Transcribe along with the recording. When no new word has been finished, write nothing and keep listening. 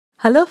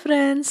Hello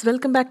friends,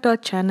 welcome back to our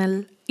channel.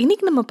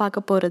 இன்னைக்கு நம்ம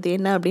பார்க்க போகிறது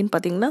என்ன அப்படின்னு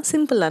பார்த்தீங்கன்னா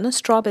சிம்பிளான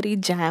ஸ்ட்ராபெரி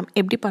ஜாம்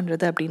எப்படி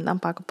பண்ணுறது அப்படின்னு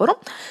தான் பார்க்க போகிறோம்.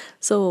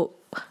 ஸோ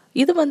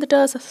இது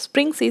வந்துட்டு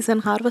ஸ்ப்ரிங்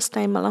சீசன் ஹார்வெஸ்ட்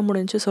டைம் எல்லாம்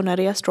முடிஞ்சு. ஸோ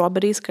நிறையா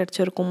ஸ்ட்ராபெரிஸ்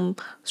கிடச்சிருக்கும்.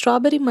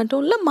 ஸ்ட்ராபெரி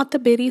மட்டும் இல்லை,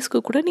 மற்ற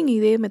பெரிஸ்க்கு கூட நீங்கள்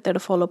இதே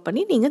மெத்தடை ஃபாலோ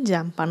பண்ணி நீங்கள்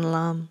ஜாம்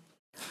பண்ணலாம்.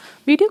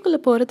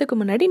 வீடியோக்குள்ளே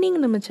போகிறதுக்கு முன்னாடி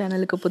நீங்கள் நம்ம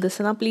சேனலுக்கு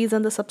புதுசுனா ப்ளீஸ்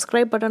அந்த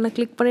சப்ஸ்கிரைப் பட்டனை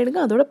கிளிக்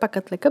பண்ணிவிடுங்க. அதோட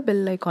பக்கத்தில் இருக்க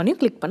பெல்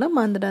ஐக்கானையும் கிளிக் பண்ண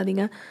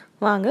மறந்துடாதீங்க.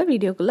 வாங்க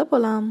வீடியோக்குள்ளே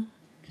போகலாம்.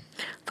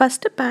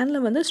 ஃபஸ்ட்டு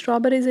பேனில் வந்து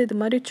ஸ்ட்ராபெரிஸை இது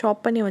மாதிரி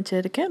சாப் பண்ணி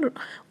வச்சுருக்கேன்.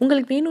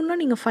 உங்களுக்கு வேணும்னா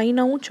நீங்கள்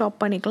ஃபைனாகவும் சாப்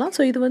பண்ணிக்கலாம்.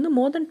 ஸோ இது வந்து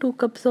மோர் தென் 2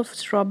 cups ஆஃப்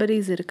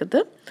ஸ்ட்ராபெரிஸ் இருக்குது.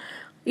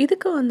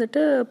 இதுக்கு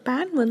வந்துட்டு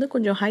பேன் வந்து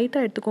கொஞ்சம்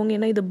ஹைட்டாக எடுத்துக்கோங்க.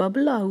 ஏன்னா இது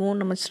பபிள் ஆகும்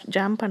நம்ம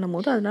ஜாம்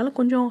பண்ணும்போது, அதனால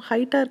கொஞ்சம்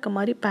ஹைட்டாக இருக்க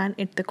மாதிரி பேன்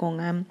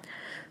எடுத்துக்கோங்க.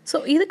 ஸோ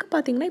இதுக்கு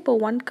பார்த்தீங்கன்னா இப்போ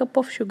 1 cup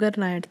ஆஃப்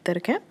சுகர் நான்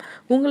எடுத்திருக்கேன்.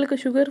 உங்களுக்கு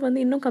சுகர்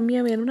வந்து இன்னும்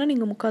கம்மியாக வேணும்னா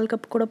நீங்கள் 3/4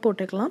 cup கூட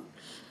போட்டுக்கலாம்.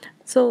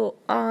 ஸோ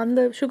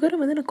அந்த சுகரை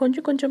வந்து நான்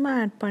கொஞ்சம் கொஞ்சமாக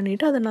ஆட்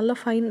பண்ணிவிட்டு அதை நல்லா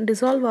ஃபைன்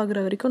டிசால்வ் ஆகிற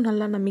வரைக்கும்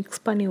நல்லா நான்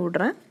மிக்ஸ் பண்ணி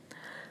விட்றேன்.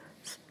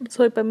 ஸோ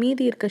இப்போ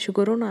மீதி இருக்க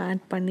சுகரும் நான்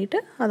ஆட் பண்ணிவிட்டு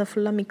அதை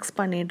ஃபுல்லாக மிக்ஸ்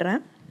பண்ணிடுறேன்.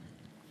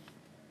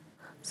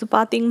 ஸோ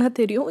பார்த்திங்கன்னா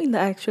தெரியும், இந்த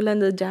ஆக்சுவலாக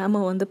இந்த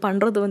ஜாமை வந்து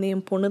பண்ணுறது வந்து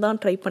என் பொண்ணு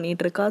தான் ட்ரை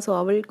பண்ணிகிட்ருக்கா. ஸோ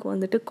அவளுக்கு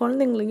வந்துட்டு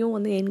குழந்தைங்களையும்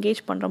வந்து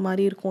என்கேஜ் பண்ணுற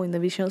மாதிரி இருக்கும்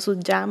இந்த விஷயம். ஸோ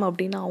ஜாம்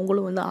அப்படின்னா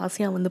அவங்களும் வந்து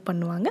ஆசையாக வந்து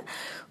பண்ணுவாங்க.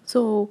 ஸோ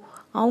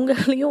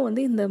அவங்களையும்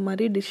வந்து இந்த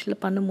மாதிரி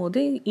டிஷ்ஷில்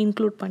பண்ணும்போது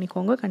இன்க்ளூட்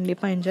பண்ணிக்கோங்க,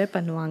 கண்டிப்பாக என்ஜாய்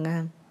பண்ணுவாங்க.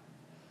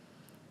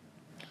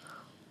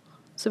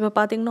 ஸோ இப்போ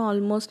பார்த்திங்கன்னா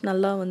ஆல்மோஸ்ட்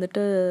நல்லா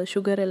வந்துட்டு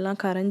சுகர் எல்லாம்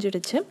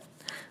கரைஞ்சிடுச்சு.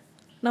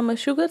 நம்ம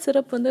சுகர்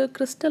சிரப் வந்து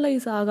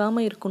கிறிஸ்டலைஸ்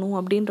ஆகாமல் இருக்கணும்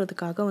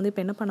அப்படின்றதுக்காக வந்து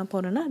இப்போ என்ன பண்ண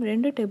போகிறேன்னா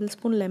 2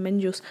 tablespoon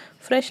lemon juice,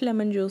 fresh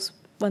lemon juice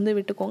வந்து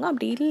விட்டுக்கோங்க.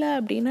 அப்படி இல்லை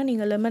அப்படின்னா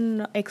நீங்கள் லெமன்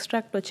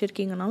எக்ஸ்ட்ராக்ட்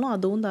வச்சுருக்கீங்கனாலும்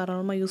அதுவும்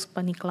தாராளமாக யூஸ்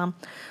பண்ணிக்கலாம்.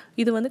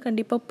 இது வந்து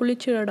கண்டிப்பாக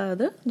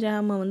புளிச்சிடாது,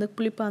 ஜாமை வந்து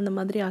புளிப்பாக அந்த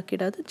மாதிரி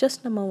ஆக்கிடாது.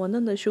 ஜஸ்ட் நம்ம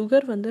வந்து அந்த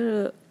சுகர் வந்து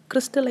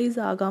கிறிஸ்டலைஸ்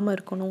ஆகாமல்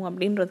இருக்கணும்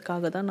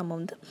அப்படின்றதுக்காக தான் நம்ம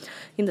வந்து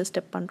இந்த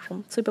ஸ்டெப் பண்ணுறோம்.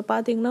 ஸோ இப்போ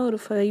பார்த்திங்கன்னா ஒரு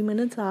 5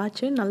 minutes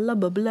ஆச்சு, நல்லா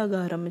பபிள் ஆக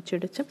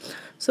ஆரம்பிச்சிடுச்சு.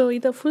 ஸோ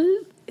இதை ஃபுல்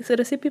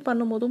ரெசிபி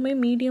பண்ணும்போதுமே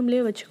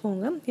மீடியம்லேயே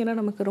வச்சுக்கோங்க. ஏன்னா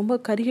நமக்கு ரொம்ப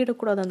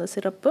கருகிடக்கூடாது அந்த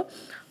சிரப்பு,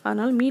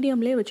 அதனால்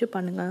மீடியம்லேயே வச்சு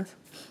பண்ணுங்கள்.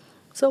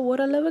 ஸோ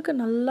ஓரளவுக்கு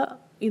நல்லா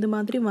இது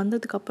மாதிரி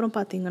வந்ததுக்கப்புறம்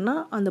பார்த்திங்கன்னா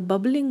அந்த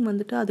பப்ளிங்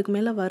வந்துட்டு அதுக்கு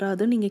மேலே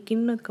வராது. நீங்கள்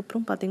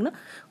கிண்ணதுக்கப்புறம் பார்த்திங்கன்னா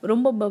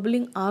ரொம்ப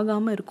பப்ளிங்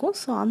ஆகாமல் இருக்கும்.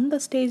 ஸோ அந்த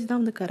ஸ்டேஜ்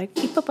தான் வந்து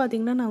கரெக்ட். இப்போ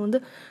பார்த்திங்கன்னா நான்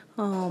வந்து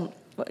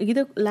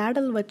இது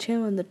லேடல் வச்சே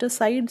வந்துட்டு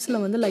சைட்ஸில்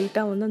வந்து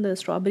லைட்டாக வந்து அந்த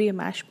ஸ்ட்ராபெரியை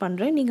மேஷ்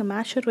பண்ணுறேன். நீங்கள்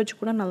மேஷர் வச்சு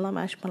கூட நல்லா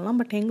மேஷ் பண்ணலாம்.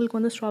 பட் எங்களுக்கு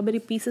வந்து ஸ்ட்ராபெரி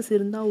பீசஸ்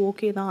இருந்தால்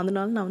ஓகே தான்,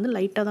 அதனால நான் வந்து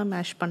லைட்டாக தான்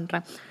மேஷ்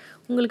பண்ணுறேன்.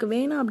 உங்களுக்கு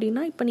வேணாம்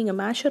அப்படின்னா இப்போ நீங்கள்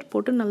மேஷர்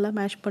போட்டு நல்லா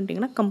மேஷ்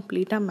பண்ணிட்டீங்கன்னா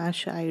கம்ப்ளீட்டாக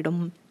மேஷ்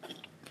ஆகிடும்.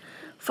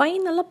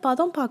 ஃபைனலாக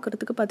பதம்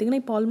பார்க்குறதுக்கு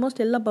பார்த்திங்கன்னா இப்போ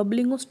ஆல்மோஸ்ட் எல்லா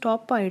பப்ளிங்கும்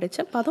ஸ்டாப்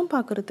ஆகிடுச்சு. பதம்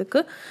பார்க்குறதுக்கு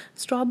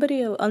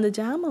ஸ்ட்ராபெரியை அந்த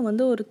ஜாமை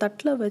வந்து ஒரு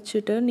தட்டில்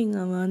வச்சுட்டு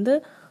நீங்கள் வந்து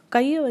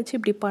கையை வச்சு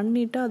இப்படி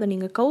பண்ணிவிட்டு அதை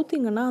நீங்கள்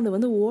கவுத்திங்கன்னா அது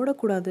வந்து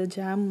ஓடக்கூடாது.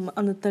 ஜாம்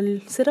அந்த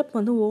சிரப்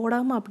வந்து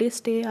ஓடாமல் அப்படியே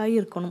ஸ்டே ஆகி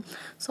இருக்கணும்.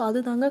 ஸோ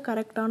அதுதாங்க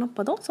கரெக்டான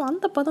பதம். ஸோ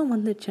அந்த பதம்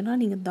வந்துடுச்சுன்னா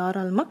நீங்கள்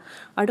தாராளமாக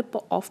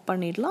அடுப்பை ஆஃப்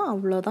பண்ணிடலாம்.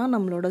 அவ்வளோதான்,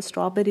 நம்மளோட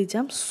ஸ்ட்ராபெரி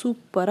ஜாம்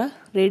சூப்பராக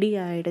ரெடி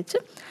ஆகிடுச்சு.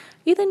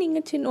 இதை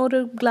நீங்கள் ஒரு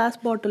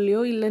கிளாஸ்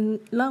பாட்டிலையோ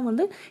இல்லைன்னா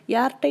வந்து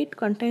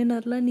ஏர்டைட்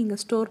கண்டெய்னரில்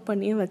நீங்கள் ஸ்டோர்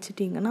பண்ணியே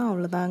வச்சுட்டிங்கன்னா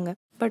அவ்வளோதாங்க.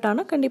 பட்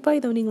ஆனால் கண்டிப்பாக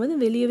இதை நீங்கள் வந்து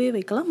வெளியவே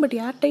வைக்கலாம். பட்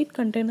ஏர்டைட்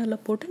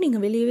கண்டெய்னரில் போட்டு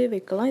நீங்கள் வெளியவே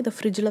வைக்கலாம். இதை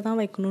ஃப்ரிட்ஜில் தான்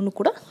வைக்கணும்னு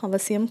கூட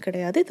அவசியம்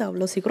கிடையாது. இது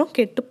அவ்வளோ சீக்கிரம்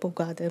கெட்டு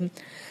போகாது.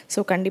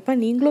 ஸோ கண்டிப்பாக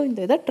நீங்களும்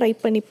இந்த இதை ட்ரை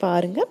பண்ணி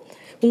பாருங்கள்.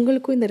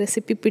 உங்களுக்கும் இந்த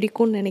ரெசிபி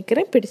பிடிக்கும்னு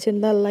நினைக்கிறேன்.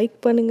 பிடிச்சிருந்தால் லைக்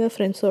பண்ணுங்கள்,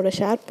 ஃப்ரெண்ட்ஸோட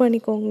ஷேர்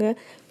பண்ணிக்கோங்க.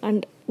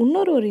 அண்ட்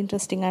இன்னொரு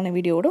இன்ட்ரெஸ்டிங்கான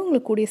வீடியோவோட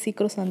உங்களுக்கு கூடிய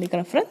சீக்கிரம்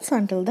சந்திக்கிறேன் ஃப்ரெண்ட்ஸ்.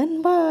 அண்டில் தென்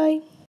பாய்.